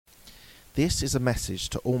This is a message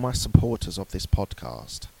to all my supporters of this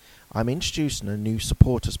podcast. I'm introducing a new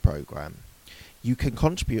supporters program. You can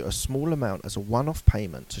contribute a small amount as a one-off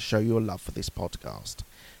payment to show your love for this podcast.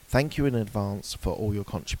 Thank you in advance for all your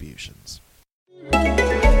contributions.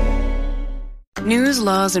 News,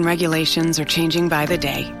 laws, and regulations are changing by the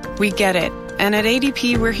day. We get it. And at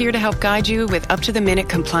ADP, we're here to help guide you with up-to-the-minute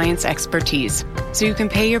compliance expertise, so you can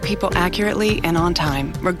pay your people accurately and on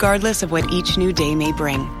time, regardless of what each new day may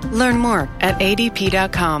bring. Learn more at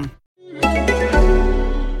adp.com.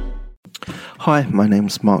 Hi, my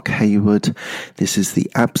name's Mark Hayward. This is the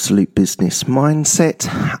Absolute Business Mindset,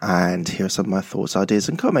 and here are some of my thoughts, ideas,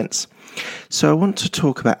 and comments. So I want to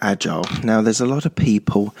talk about Agile. Now, there's a lot of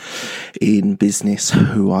people in business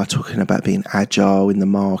who are talking about being Agile in the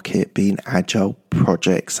market, being Agile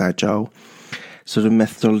projects, Agile sort of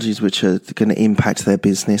methodologies which are going to impact their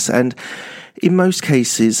business. And in most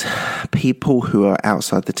cases, people who are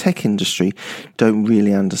outside the tech industry don't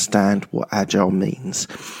really understand what Agile means.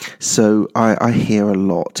 So I hear a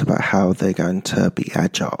lot about how they're going to be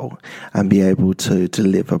Agile and be able to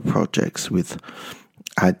deliver projects with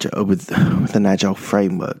an Agile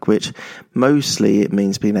framework, which mostly it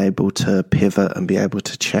means being able to pivot and be able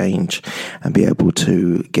to change and be able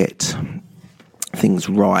to get things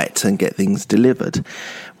right and get things delivered.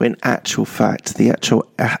 When actual fact, the actual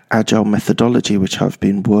Agile methodology, which I've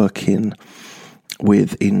been working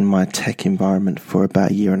with in my tech environment for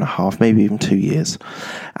about a year and a half, maybe even 2 years,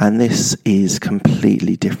 and this is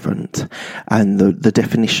completely different. And the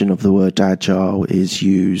definition of the word Agile is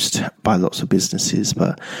used by lots of businesses,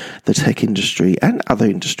 but the tech industry and other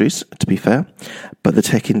industries, to be fair, but the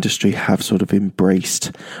tech industry have sort of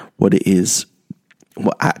embraced what it is,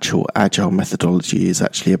 what actual Agile methodology is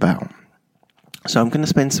actually about. So I'm going to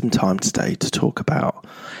spend some time today to talk about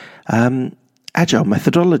Agile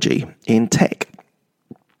methodology in tech.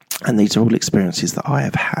 And these are all experiences that I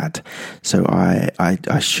have had. So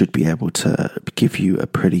I should be able to give you a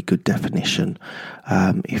pretty good definition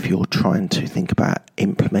if you're trying to think about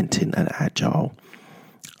implementing an Agile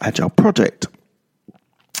project.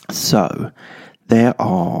 So there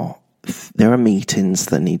are meetings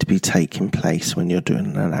that need to be taking place when you're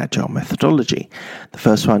doing an Agile methodology. The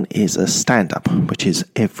first one is a stand-up, which is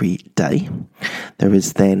every day. There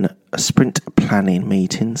is then a sprint planning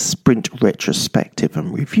meeting, sprint retrospective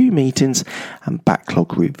and review meetings, and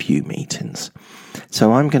backlog review meetings.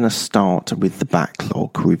 So I'm going to start with the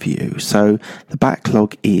backlog review. So the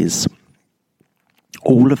backlog is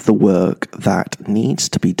all of the work that needs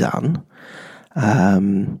to be done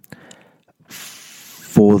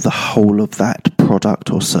for the whole of that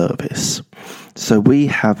product or service. So we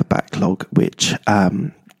have a backlog which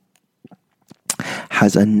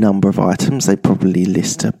has a number of items. They probably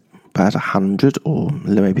list about 100 or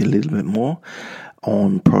maybe a little bit more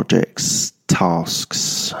on projects,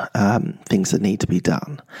 tasks, things that need to be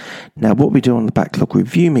done. Now, what we do on the backlog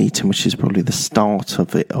review meeting, which is probably the start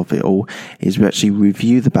of it all, is we actually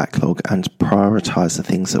review the backlog and prioritize the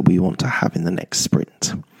things that we want to have in the next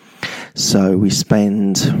sprint. So we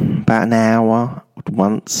spend about an hour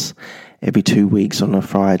once every 2 weeks on a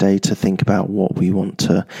Friday to think about what we want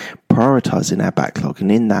to prioritize in our backlog.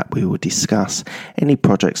 And in that, we will discuss any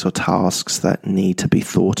projects or tasks that need to be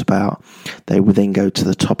thought about. They will then go to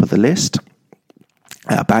the top of the list,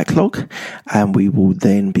 our backlog, and we will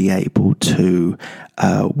then be able to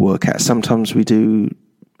work out. Sometimes we do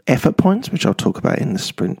effort points, which I'll talk about in the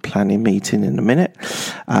sprint planning meeting in a minute.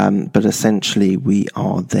 But essentially, we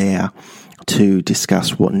are there to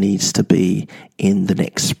discuss what needs to be in the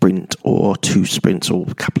next sprint or 2 sprints or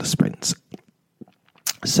a couple of sprints.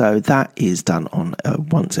 So that is done on a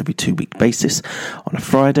once every 2 week basis on a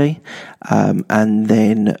Friday. And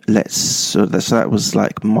then so that was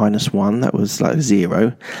like -1, that was like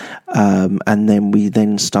 0. And then we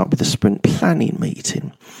then start with a sprint planning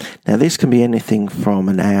meeting. Now this can be anything from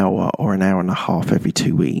an hour or an hour and a half every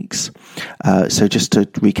 2 weeks. So just to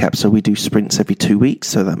recap, so we do sprints every 2 weeks.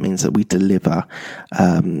 So that means that we deliver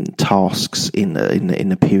tasks in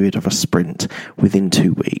a period of a sprint within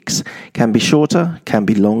 2 weeks. Can be shorter, can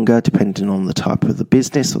be longer, depending on the type of the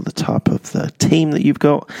business or the type of the team that you've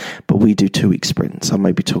got, but we do 2 week sprints. I'll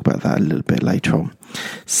maybe talk about that a little bit later on.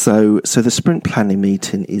 So the sprint planning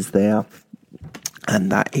meeting is there,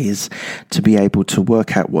 and that is to be able to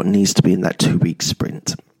work out what needs to be in that 2 week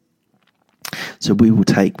sprint. So we will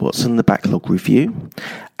take what's in the backlog review,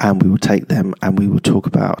 and we will take them and we will talk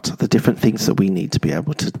about the different things that we need to be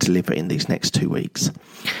able to deliver in these next 2 weeks.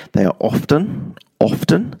 They are often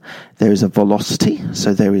there is a velocity,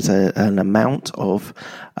 so there is an amount of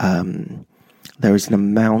there is an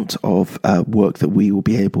amount of work that we will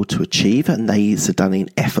be able to achieve, and these are done in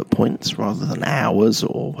effort points rather than hours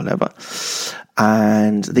or whatever.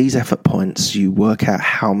 And these effort points, you work out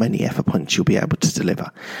how many effort points you'll be able to deliver.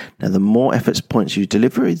 Now, the more effort points you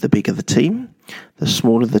deliver, the bigger the team. The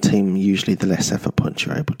smaller the team, usually the less effort points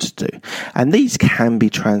you're able to do. And these can be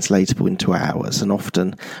translatable into hours. And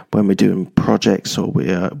often when we're doing projects or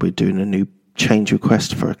we're doing a new change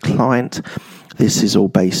request for a client, this is all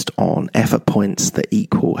based on effort points that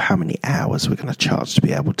equal how many hours we're going to charge to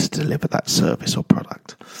be able to deliver that service or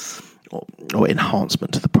product or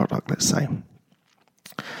enhancement to the product, let's say.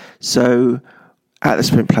 So at the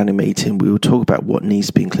sprint planning meeting, we will talk about what needs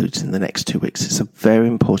to be included in the next 2 weeks. It's a very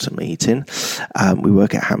important meeting. We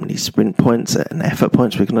work out how many sprint points and effort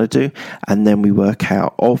points we're going to do, and then we work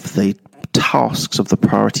out of the tasks, of the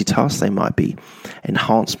priority tasks. They might be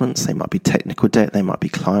enhancements, they might be technical debt, they might be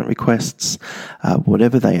client requests,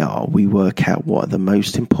 whatever they are. We work out what are the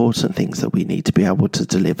most important things that we need to be able to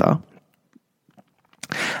deliver.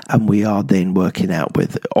 And we are then working out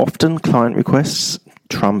with often client requests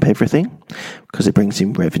trump everything because it brings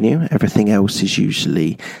in revenue. Everything else is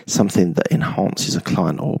usually something that enhances a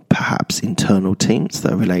client or perhaps internal teams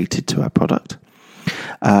that are related to our product.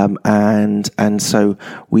 And so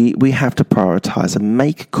we have to prioritize and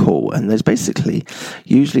make a call. And there's basically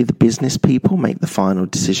usually the business people make the final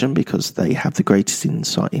decision because they have the greatest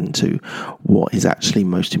insight into what is actually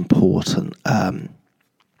most important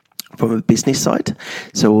from a business side.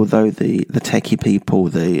 So although the techie people,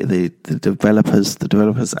 the developers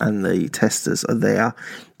and the testers are there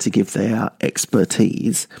to give their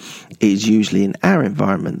expertise, it is usually in our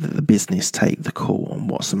environment that the business take the call on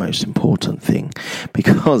what's the most important thing.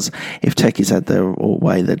 Because if techies had their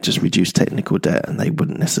way, they'd just reduce technical debt and they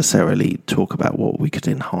wouldn't necessarily talk about what we could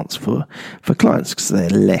enhance for clients because they're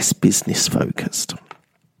less business focused.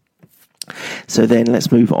 So then let's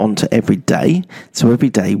move on to every day. So every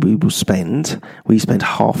day we spend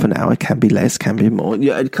half an hour, can be less, can be more.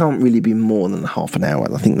 Yeah, it can't really be more than half an hour.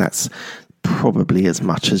 I think that's probably as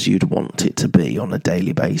much as you'd want it to be on a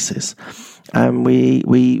daily basis. And we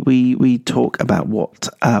talk about what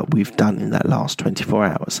we've done in that last 24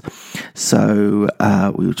 hours. So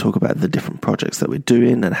we will talk about the different projects that we're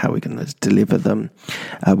doing and how we're going to deliver them.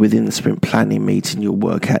 Within the sprint planning meeting, you'll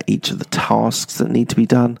work out each of the tasks that need to be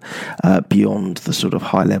done beyond the sort of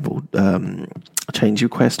high level change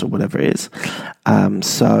request or whatever it is.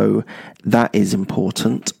 So that is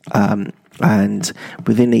important. And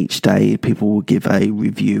within each day, people will give a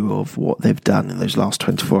review of what they've done in those last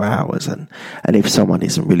 24 hours. And if someone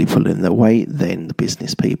isn't really pulling their weight, then the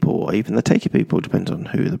business people or even the techie people, depends on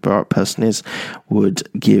who the person is, would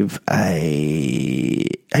give a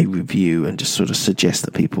review and just sort of suggest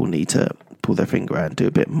that people need to pull their finger out and do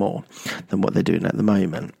a bit more than what they're doing at the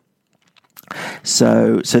moment.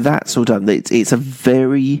 So that's all done. It's a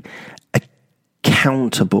very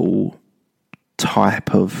accountable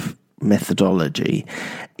type of methodology.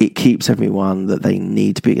 It keeps everyone that they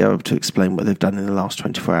need to be able to explain what they've done in the last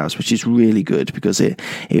 24 hours, which is really good because it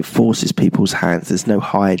forces people's hands. There's no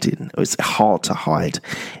hiding. It's hard to hide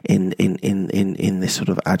in this sort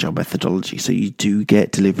of agile methodology. So you do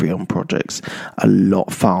get delivery on projects a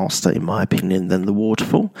lot faster, in my opinion, than the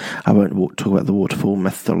waterfall. I won't talk about the waterfall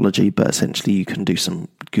methodology, but essentially you can do some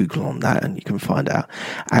Google on that and you can find out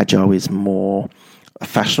agile is more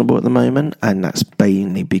fashionable at the moment, and that's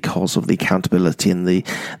mainly because of the accountability and the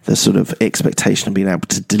sort of expectation of being able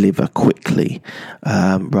to deliver quickly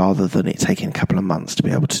rather than it taking a couple of months to be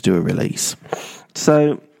able to do a release.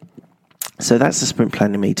 So that's the sprint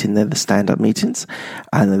planning meeting. They're the stand-up meetings,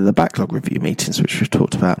 and then the backlog review meetings, which we've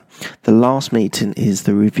talked about. The last meeting is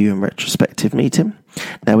the review and retrospective meeting.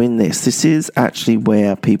 Now in this is actually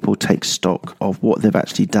where people take stock of what they've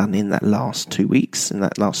actually done in that last 2 weeks, in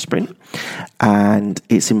that last sprint. And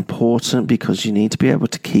it's important because you need to be able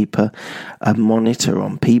to keep a monitor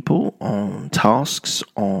on people, on tasks,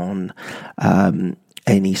 on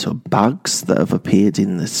any sort of bugs that have appeared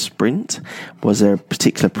in the sprint. Was there a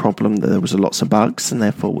particular problem that there was lots of bugs, and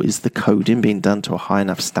therefore is the coding being done to a high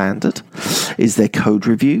enough standard? Is there code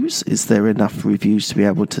reviews? Is there enough reviews to be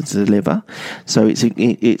able to deliver? So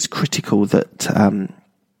it's critical that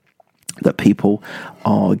that people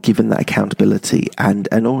are given that accountability, and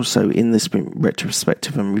also in the sprint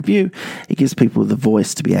retrospective and review, it gives people the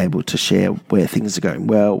voice to be able to share where things are going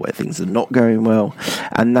well, where things are not going well,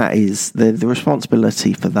 and that is the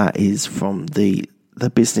responsibility for that is from the the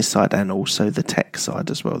business side and also the tech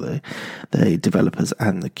side as well, the developers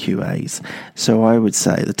and the QAs. So I would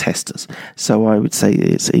say the testers. So I would say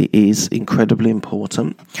it is incredibly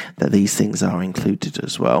important that these things are included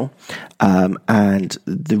as well. And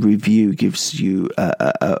the review gives you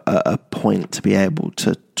a point to be able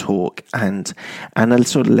to talk and a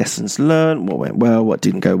sort of lessons learned, what went well, what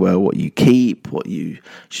didn't go well, what you keep, what you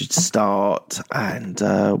should start, and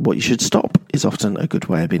what you should stop is often a good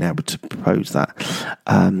way of being able to propose that.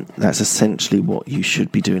 That's essentially what you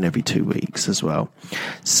should be doing every 2 weeks as well.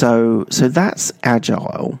 So that's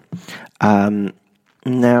Agile.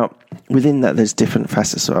 Now, within that, there's different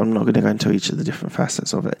facets, so I'm not going to go into each of the different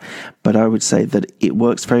facets of it, but I would say that it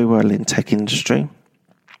works very well in tech industry,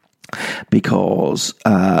 because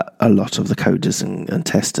a lot of the coders and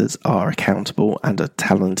testers are accountable and are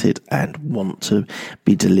talented and want to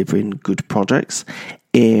be delivering good projects.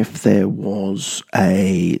 If there was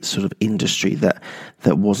a sort of industry that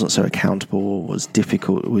wasn't so accountable or was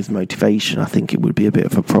difficult with motivation, I think it would be a bit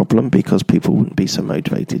of a problem, because people wouldn't be so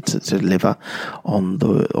motivated to deliver on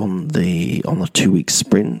the 2-week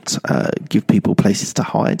sprint. Give people places to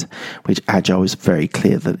hide, which Agile is very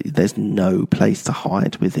clear that there's no place to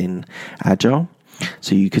hide within Agile.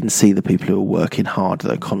 So you can see the people who are working hard,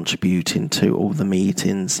 that are contributing to all the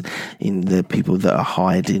meetings, in the people that are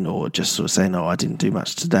hiding or just sort of saying, "Oh, I didn't do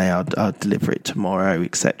much today, I'll deliver it tomorrow,"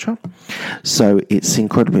 etc. So it's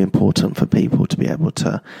incredibly important for people to be able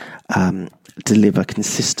to deliver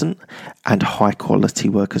consistent and high quality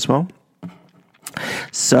work as well.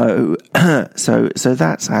 So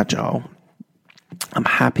that's Agile. I'm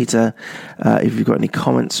happy to, if you've got any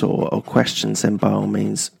comments or questions, then by all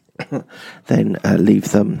means, then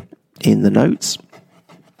leave them in the notes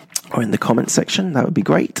or in the comment section. That would be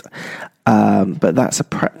great. But that's a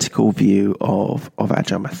practical view of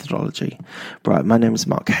Agile methodology. Right, my name is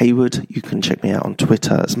Mark Hayward. You can check me out on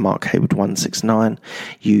Twitter as Mark Hayward169.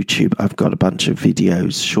 YouTube, I've got a bunch of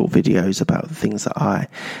videos, short videos about the things that I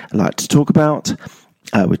like to talk about,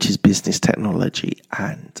 which is business technology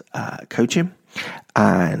and coaching.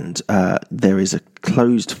 And there is a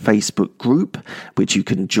closed Facebook group which you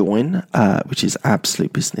can join, which is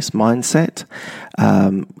Absolute Business Mindset.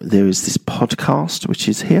 There is this podcast which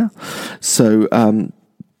is here. So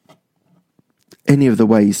any of the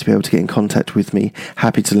ways to be able to get in contact with me,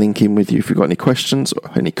 happy to link in with you if you've got any questions or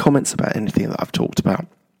any comments about anything that I've talked about.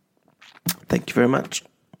 Thank you very much.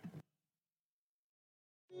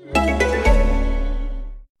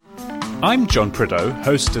 I'm John Prideaux,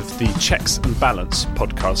 host of the Checks and Balance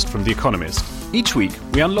podcast from The Economist. Each week,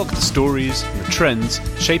 we unlock the stories and the trends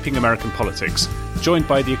shaping American politics, joined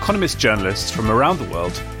by The Economist journalists from around the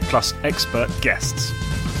world, plus expert guests.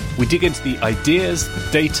 We dig into the ideas,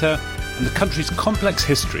 the data, and the country's complex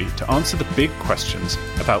history to answer the big questions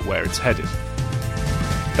about where it's headed.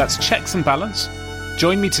 That's Checks and Balance.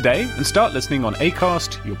 Join me today and start listening on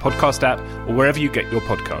Acast, your podcast app, or wherever you get your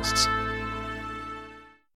podcasts.